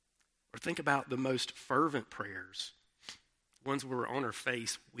 Or think about the most fervent prayers, ones where we're on our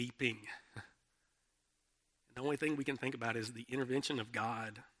face weeping. The only thing we can think about is the intervention of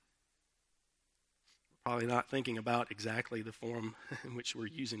God. We're probably not thinking about exactly the form in which we're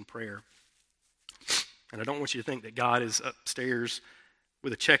using prayer. And I don't want you to think that God is upstairs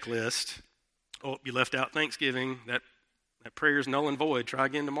with a checklist. Oh, you left out Thanksgiving. That prayer is null and void. Try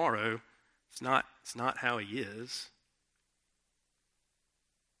again tomorrow. It's not how he is.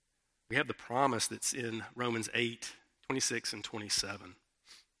 We have the promise that's in Romans 8, 26 and 27.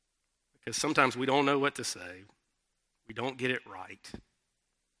 Because sometimes we don't know what to say. We don't get it right.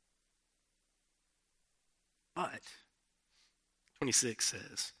 But 26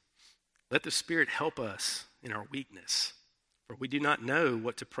 says, let the Spirit help us in our weakness, for we do not know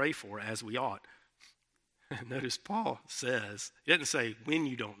what to pray for as we ought. Notice Paul says, he doesn't say when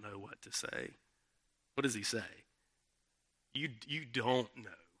you don't know what to say. What does he say? You don't know.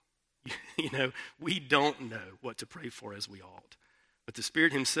 We don't know what to pray for as we ought. But the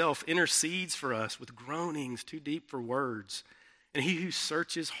Spirit himself intercedes for us with groanings too deep for words. And he who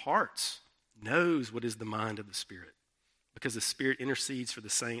searches hearts knows what is the mind of the Spirit, because the Spirit intercedes for the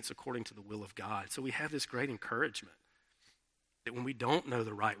saints according to the will of God. So we have this great encouragement that when we don't know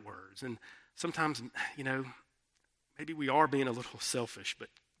the right words, and sometimes, maybe we are being a little selfish, but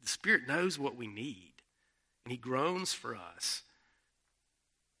the Spirit knows what we need, and he groans for us.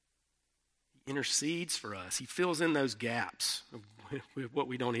 He intercedes for us. He fills in those gaps of what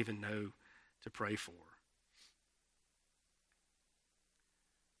we don't even know to pray for.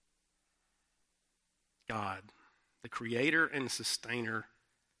 God, the creator and sustainer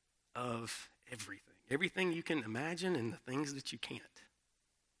of everything. Everything you can imagine and the things that you can't.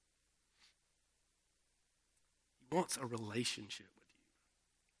 He wants a relationship with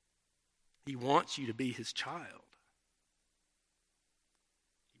you. He wants you to be his child.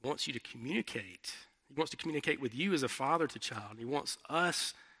 He wants you to communicate. He wants to communicate with you as a father to child. He wants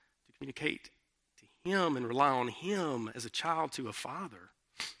us to communicate to him and rely on him as a child to a father.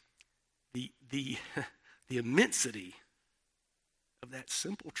 The immensity of that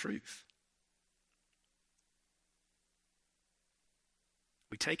simple truth.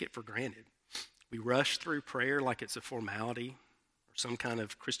 We take it for granted. We rush through prayer like it's a formality or some kind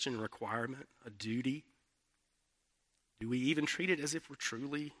of Christian requirement, a duty. Do we even treat it as if we're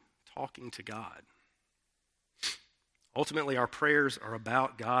truly talking to God? Ultimately, our prayers are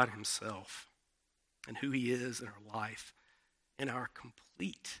about God himself and who he is in our life and our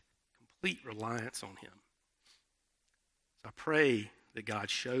complete reliance on him. So I pray that God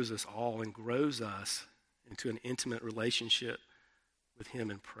shows us all and grows us into an intimate relationship with him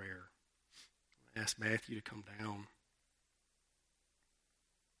in prayer. I ask Matthew to come down.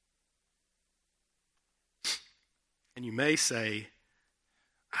 And you may say,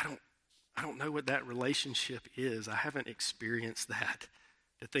 I don't know what that relationship is. I haven't experienced that.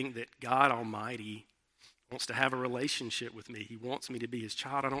 To think that God Almighty wants to have a relationship with me. He wants me to be his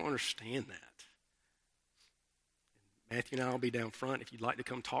child. I don't understand that. Matthew and I will be down front. If you'd like to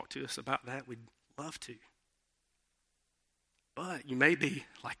come talk to us about that, we'd love to. But you may be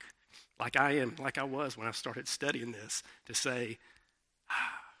like I was when I started studying this, to say,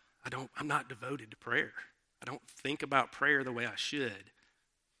 I'm not devoted to prayer. I don't think about prayer the way I should.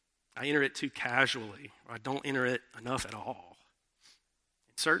 I enter it too casually, or I don't enter it enough at all.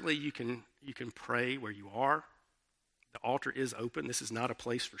 And certainly you can pray where you are. The altar is open. This is not a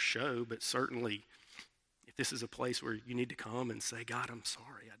place for show, but certainly if this is a place where you need to come and say, God, I'm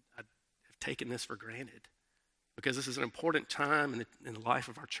sorry. I have taken this for granted. Because this is an important time in the life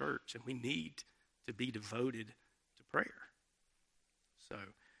of our church, and we need to be devoted to prayer. So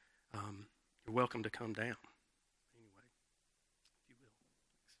you're welcome to come down.